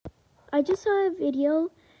I just saw a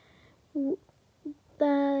video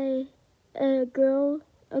that a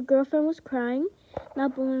girlfriend was crying,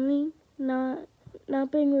 not bullying, not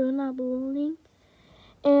being rude, not bullying,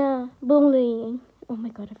 and bullying. Oh my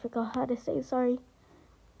god, I forgot how to say. Sorry,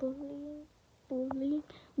 bullying.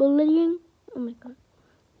 Oh my god.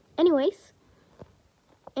 Anyways,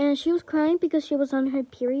 and she was crying because she was on her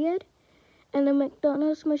period, and the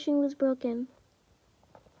McDonald's machine was broken.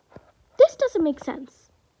 This doesn't make sense.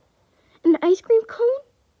 An ice cream cone,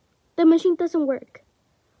 the machine doesn't work.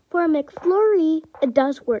 For a McFlurry, it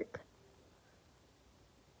does work.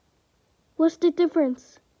 What's the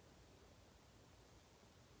difference?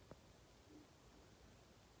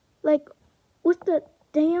 Like, what's the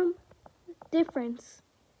damn difference?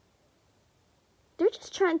 They're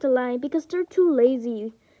just trying to lie because they're too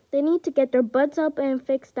lazy. They need to get their butts up and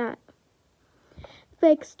fix that.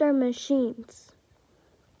 Fix their machines.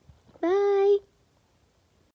 Bye.